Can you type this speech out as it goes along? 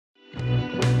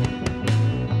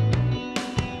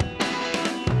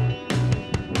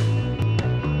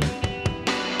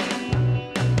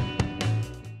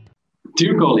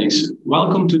Dear colleagues,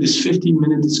 welcome to this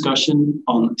 15-minute discussion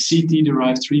on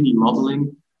CT-derived 3D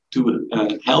modeling to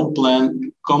help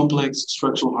plan complex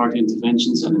structural heart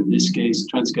interventions, and in this case,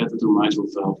 transcatheter mitral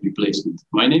valve replacement.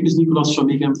 My name is Nicolas from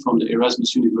Mieghem from the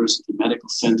Erasmus University Medical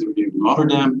Center here in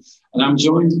Rotterdam, and I'm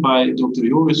joined by Dr.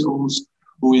 Joris Ooms,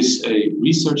 who is a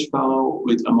research fellow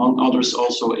with, among others,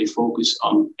 also a focus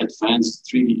on advanced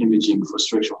 3D imaging for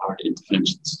structural heart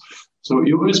interventions. So,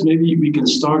 Joris, maybe we can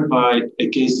start by a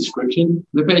case description.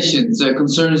 The patient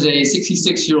concerns a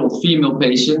 66-year-old female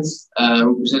patient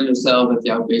who presented herself at the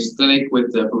outpatient clinic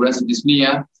with progressive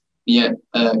dyspnea,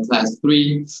 class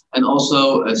 3, and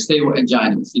also a stable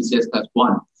angina, CCS class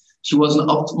 1. She was an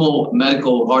optimal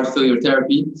medical heart failure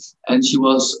therapy, and she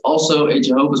was also a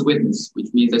Jehovah's Witness, which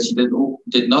means that she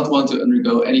did not want to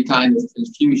undergo any kind of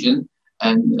transfusion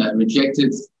and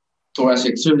rejected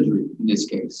thoracic surgery in this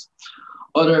case.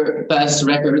 Other past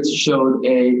records showed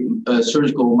a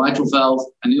surgical mitral valve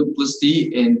annuloplasty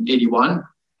in 81,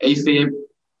 AFib,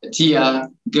 a TIA,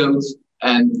 GOAT,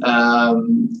 and a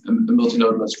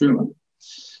multinodal struma.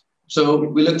 So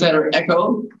we looked at her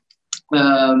echo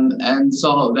and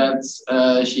saw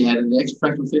that she had an ejection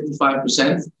fraction of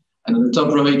 55%. And on the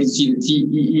top row, you can see the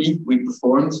TEE we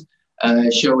performed,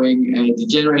 showing a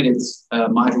degenerated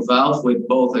mitral valve with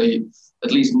both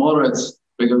at least moderate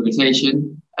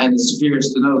regurgitation and a severe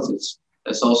stenosis.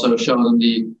 That's also shown on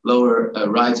the lower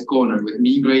right corner, with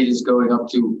mean gradients going up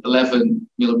to 11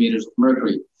 millimeters of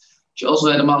mercury. She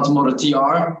also had a mild to moderate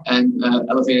TR and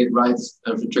elevated right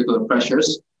ventricular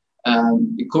pressures.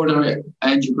 The coronary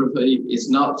angiography is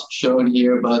not shown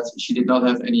here, but she did not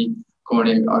have any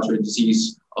coronary artery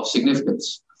disease of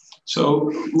significance. So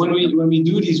when we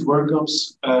do these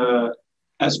workups,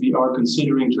 as we are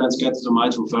considering transcatheter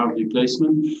mitral valve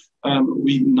replacement,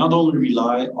 we not only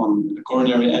rely on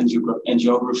coronary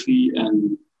angiography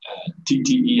and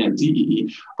TTE and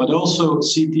TEE, but also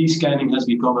CT scanning has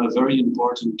become a very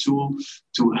important tool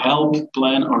to help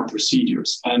plan our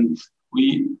procedures. And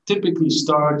we typically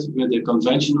start with a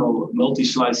conventional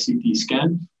multi-slice CT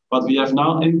scan, but we have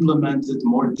now implemented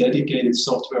more dedicated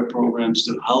software programs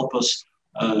to help us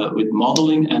with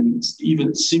modeling and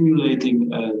even simulating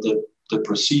the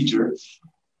procedure.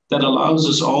 That allows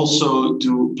us also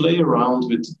to play around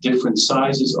with different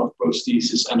sizes of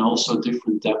prosthesis and also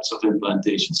different depths of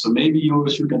implantation. So maybe,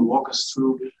 Joris, you can walk us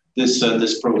through this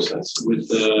process with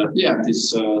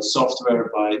this software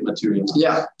by materials.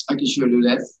 Yeah, I can sure do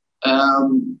that.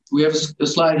 We have a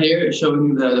slide here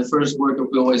showing the first workup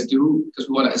we always do, because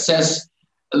we want to assess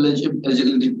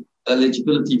eligibility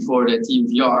for the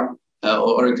TMVR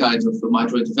or other kinds of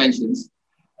mitral interventions.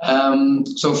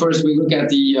 So first we look at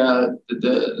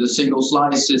the single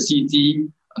slice CT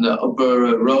on the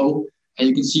upper row, and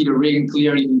you can see the ring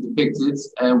clearly depicted,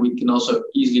 and we can also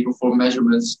easily perform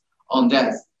measurements on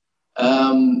that.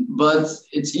 But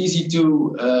it's easy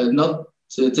to not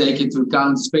to take into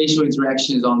account spatial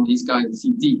interactions on these kinds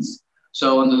of CTs.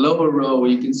 So on the lower row,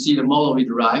 you can see the model we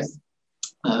derived.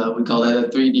 We call that a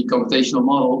 3D computational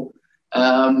model,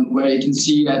 where you can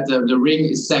see that the ring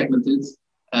is segmented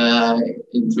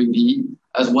in 3D,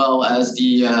 as well as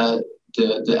the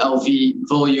LV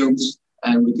volumes,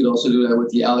 and we could also do that with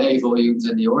the LA volumes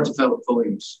and the aortic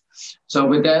volumes. So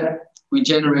with that, we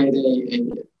generate a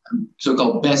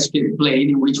so-called best fit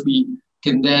plane in which we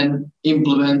can then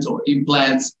implement or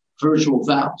implant virtual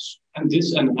valves. And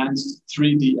this enhanced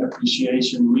 3D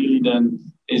appreciation really then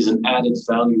is an added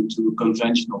value to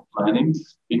conventional planning,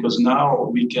 because now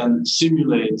we can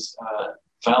simulate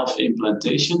valve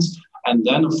implantations and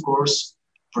then, of course,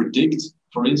 predict,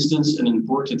 for instance, an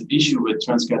important issue with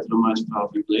transcatheter mitral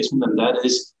valve replacement, and that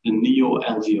is the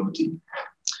neo-LVOT.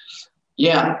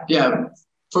 Yeah.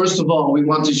 First of all, we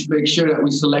want to make sure that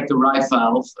we select the right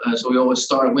valve. So we always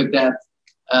start with that.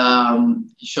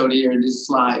 Showed here in this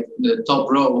slide, the top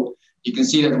row, you can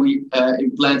see that we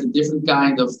implanted different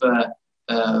kind of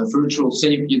virtual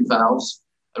sapient valves,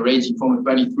 ranging from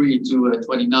 23 to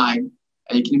 29.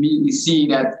 And you can immediately see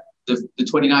that the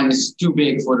 29 is too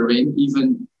big for the ring,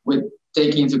 even with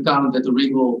taking into account that the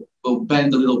ring will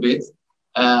bend a little bit.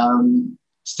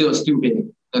 Still it's too big.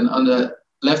 Then on the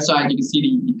left side, you can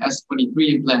see the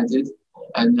S23 implanted,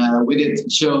 and with it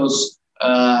shows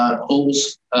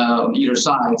holes on either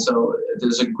side. So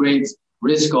there's a great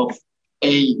risk of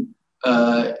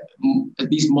at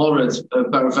least moderate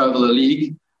paravalvular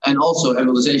leak and also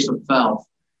embolization of the valve.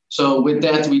 So with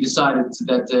that, we decided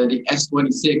that the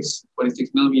S26,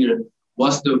 26 millimeter,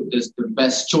 was the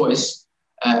best choice,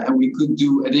 and we could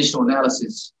do additional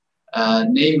analysis,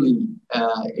 namely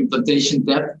implantation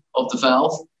depth of the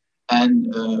valve,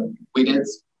 and with it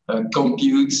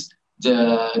compute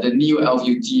the neo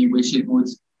LVOT which it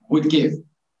would give.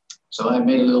 So I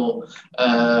made a little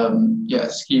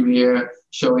scheme here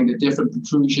showing the different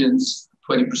protrusions,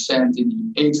 20% in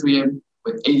the atrium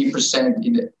with 80%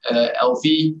 in the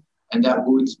LV, and that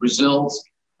would result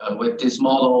with this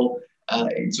model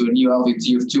into a neo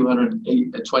LVOT of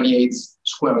 228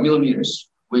 square millimeters,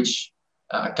 which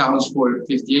accounts for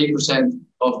 58%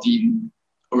 of the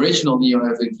original neo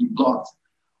LVOT blocked.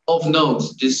 Of note,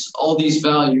 all these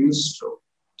values, so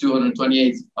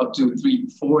 228 up to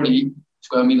 340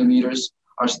 square millimeters,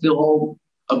 are still all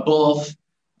above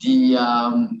the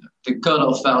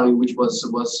cutoff value, which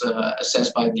was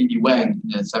assessed by D.D. Wang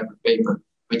in a separate paper,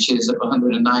 which is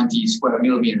 190 square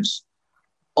millimeters,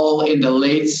 all in the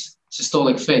late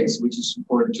systolic phase, which is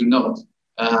important to note.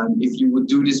 If you would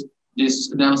do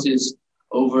this analysis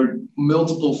over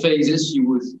multiple phases, you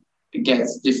would get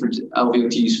different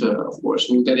LVOTs, of course.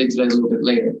 We'll get into that a little bit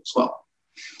later as well.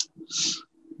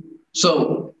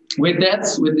 So with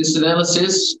this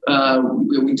analysis,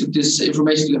 we took this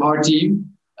information to the heart team,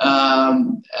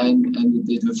 and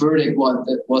the verdict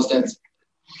was that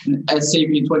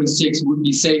SAPIEN 26 would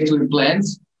be safe to implant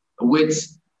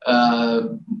with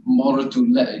moderate to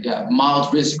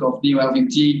mild risk of neo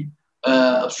LVOT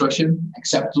obstruction,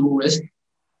 acceptable risk.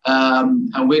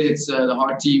 And with it, the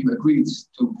heart team agreed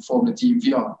to perform the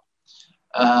TMVR.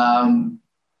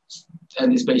 And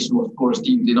this patient was, of course,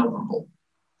 deemed inoperable.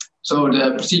 So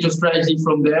the procedural strategy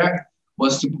from there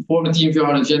was to perform the TMVR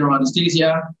under general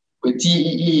anesthesia with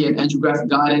TEE and angiographic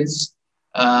guidance,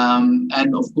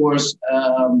 and of course,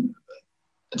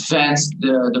 advance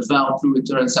the valve through a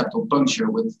transseptal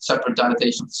puncture with separate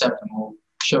dilatation of the septum. We'll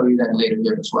show you that later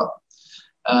here as well.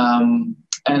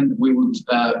 And we would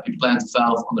implant the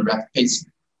valve on the rapid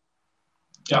pacing.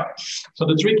 Yeah, so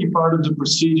the tricky part of the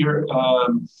procedure,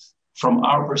 from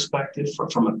our perspective,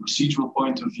 from a procedural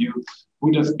point of view,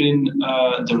 would have been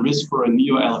the risk for a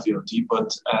neo LVOT,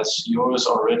 but as Joris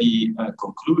already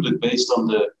concluded, based on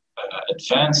the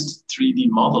advanced 3D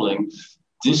modeling,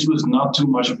 this was not too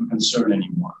much of a concern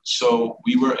anymore. So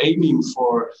we were aiming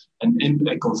for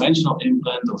a conventional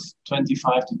implant of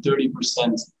 25 to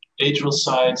 30% atrial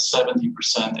side,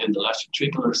 70% in the left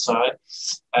ventricular side,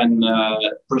 and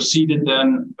proceeded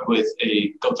then with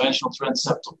a conventional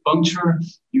transseptal puncture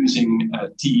using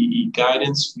TEE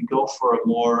guidance. We go for a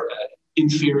more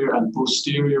inferior and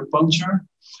posterior puncture.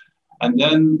 And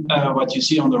then what you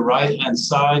see on the right-hand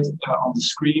side on the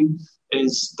screen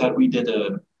is that we did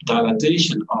a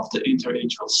dilatation of the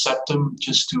interatrial septum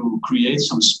just to create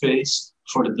some space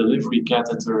for the delivery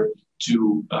catheter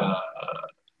to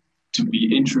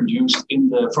be introduced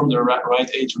from the right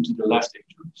atrium to the left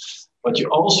atrium. What you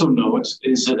also note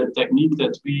is that a technique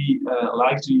that we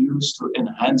like to use to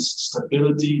enhance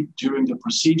stability during the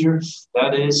procedure.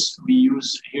 That is, we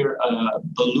use here a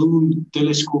balloon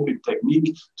telescopic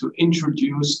technique to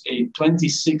introduce a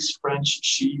 26 French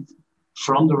sheath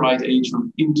from the right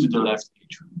atrium into the left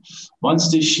atrium.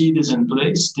 Once this sheath is in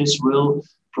place, this will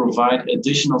provide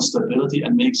additional stability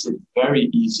and makes it very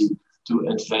easy to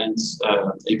advance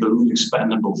a balloon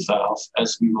expandable valve,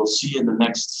 as we will see in the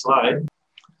next slide.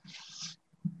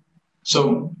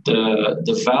 So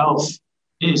the valve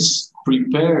is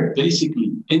prepared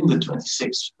basically in the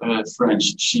 26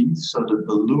 French sheath. So the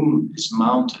balloon is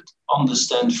mounted on the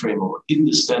stent frame or in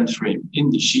the stent frame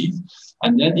in the sheath.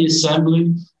 And then the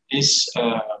assembly is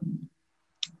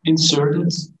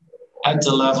inserted at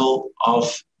the level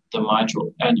of the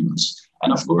mitral annulus.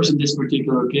 And of course, in this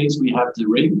particular case, we have the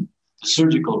ring, the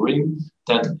surgical ring,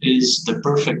 that is the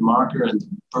perfect marker and the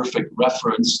perfect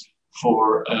reference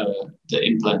for the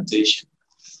implantation.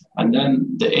 And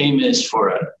then the aim is for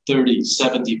a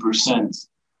 30-70%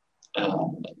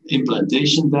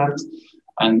 implantation depth.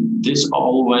 And this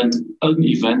all went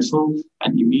uneventful.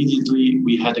 And immediately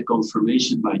we had a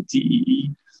confirmation by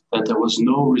TEE that there was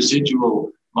no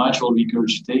residual mitral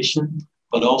regurgitation,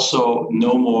 but also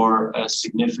no more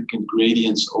significant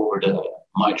gradients over the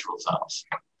mitral valve.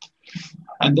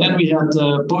 And then we had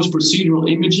post-procedural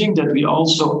imaging that we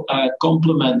also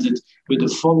complemented with a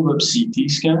follow-up CT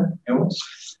scan.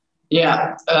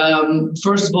 Yeah,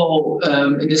 first of all,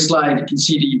 in this slide, you can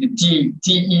see the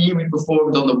TE we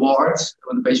performed on the ward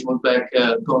when the patient was back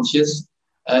conscious,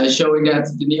 showing that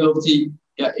the neo-LVOT,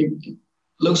 it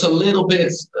looks a little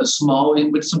bit small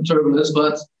with some turbulence,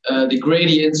 but the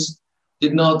gradients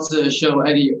did not show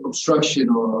any obstruction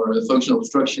or functional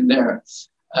obstruction there.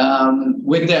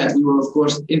 With that, we were, of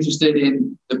course, interested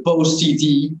in the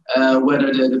post-CT,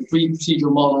 whether the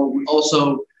pre-procedural model would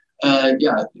also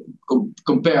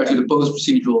compare to the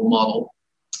post-procedural model.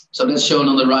 So that's shown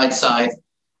on the right side.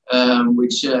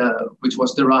 which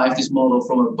was derived, this model,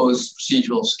 from a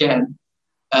post-procedural scan.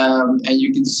 And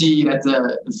you can see that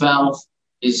the valve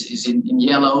is in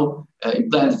yellow,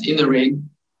 implanted in the ring,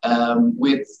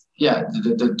 with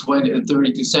the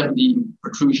 30 to 70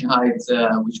 protrusion height,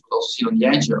 which we also see on the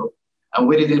angio. And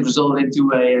with it, it resulted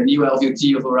into a new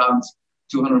LVOT of around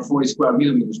 240 square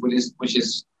millimeters, which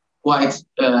is quite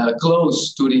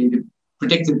close to the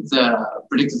predicted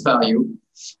value.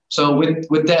 So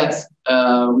with that,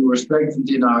 we were strengthened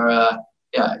in our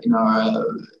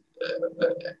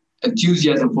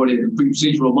enthusiasm for the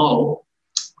pre-procedural model,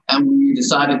 and we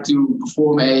decided to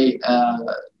perform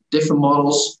different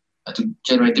models to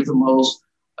generate different models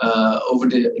over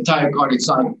the entire cardiac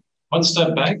cycle. One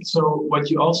step back. So what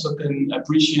you also can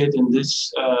appreciate in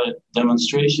this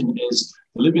demonstration is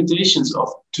the limitations of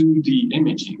 2D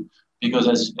imaging, because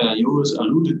as Joris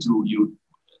alluded to,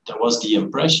 there was the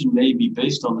impression, maybe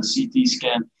based on the CT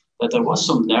scan, that there was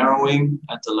some narrowing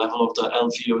at the level of the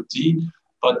LVOT,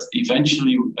 but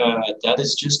eventually that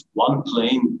is just one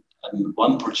plane and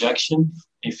one projection.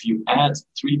 If you add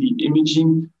 3D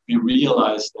imaging, we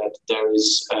realize that there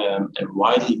is a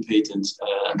widely patent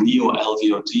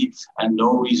neo-LVOT and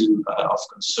no reason of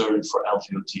concern for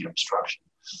LVOT obstruction.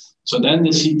 So then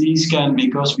the CT scan,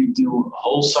 because we do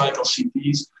whole cycle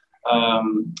CTs,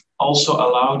 also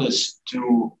allowed us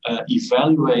to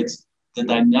evaluate the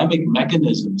dynamic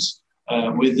mechanisms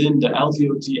within the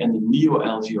LVOT and the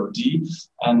neo-LVOT.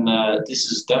 And this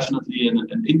is definitely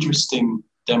an interesting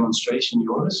demonstration,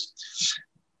 Joris.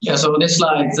 Yeah, so on this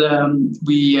slide,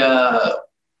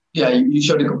 you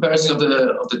show the comparison of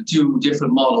the two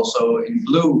different models. So in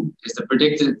blue is the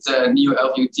predicted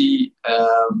neo-LVOT,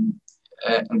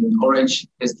 and in orange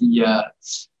is the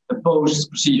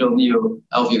post-procedural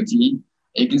neo-LVOT.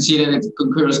 You can see that it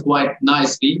concurs quite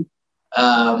nicely,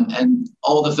 and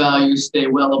all the values stay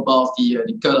well above the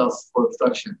cutoff for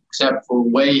obstruction, except for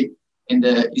way in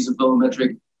the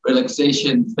isovolumetric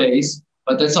relaxation phase.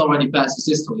 But that's already past the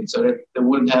systole, so that there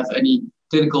wouldn't have any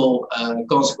clinical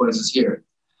consequences here.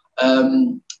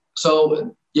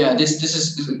 So yeah, this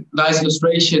is a nice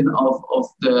illustration of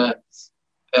the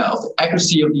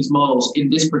accuracy of these models in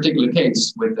this particular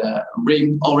case, with a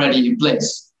ring already in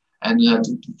place. And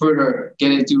to further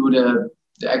get into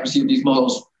the accuracy of these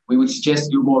models, we would suggest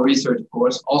to do more research, of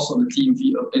course, also on the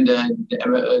TMV in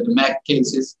the MAC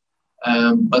cases.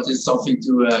 But it's something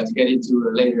to get into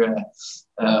later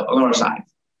on our side.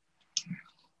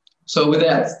 So with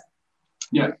that,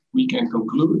 we can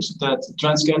conclude that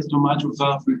transcatheter mitral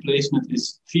valve replacement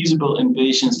is feasible in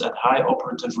patients at high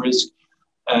operative risk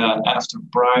after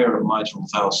prior mitral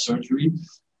valve surgery.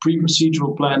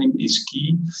 Pre-procedural planning is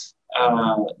key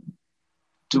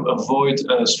to avoid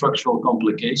structural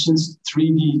complications.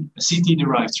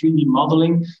 CT-derived 3D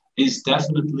modeling is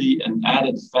definitely an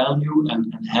added value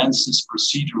and enhances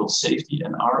procedural safety,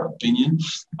 in our opinion.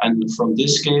 And from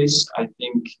this case, I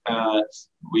think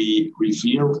we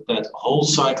revealed that whole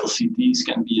cycle CTs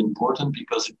can be important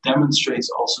because it demonstrates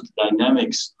also the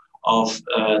dynamics of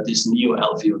this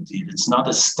neo-LVOT. It's not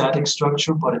a static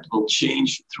structure, but it will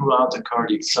change throughout the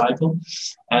cardiac cycle.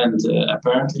 And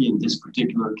apparently in this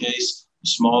particular case, the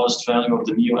smallest value of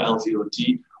the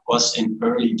neo-LVOT was in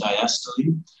early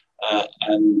diastole.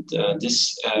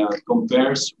 This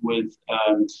compares with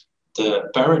the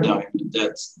paradigm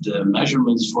that the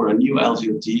measurements for a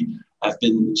neo-LVOT have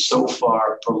been so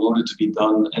far promoted to be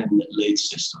done in late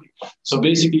systole. So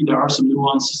basically there are some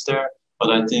nuances there,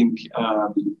 but I think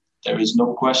there is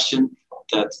no question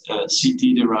that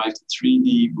CT-derived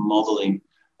 3D modeling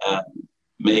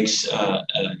makes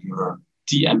your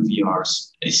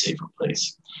TMVRs a safer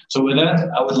place. So with that,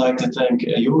 I would like to thank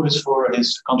Joris for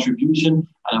his contribution,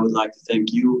 and I would like to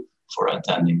thank you for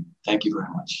attending. Thank you very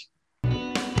much.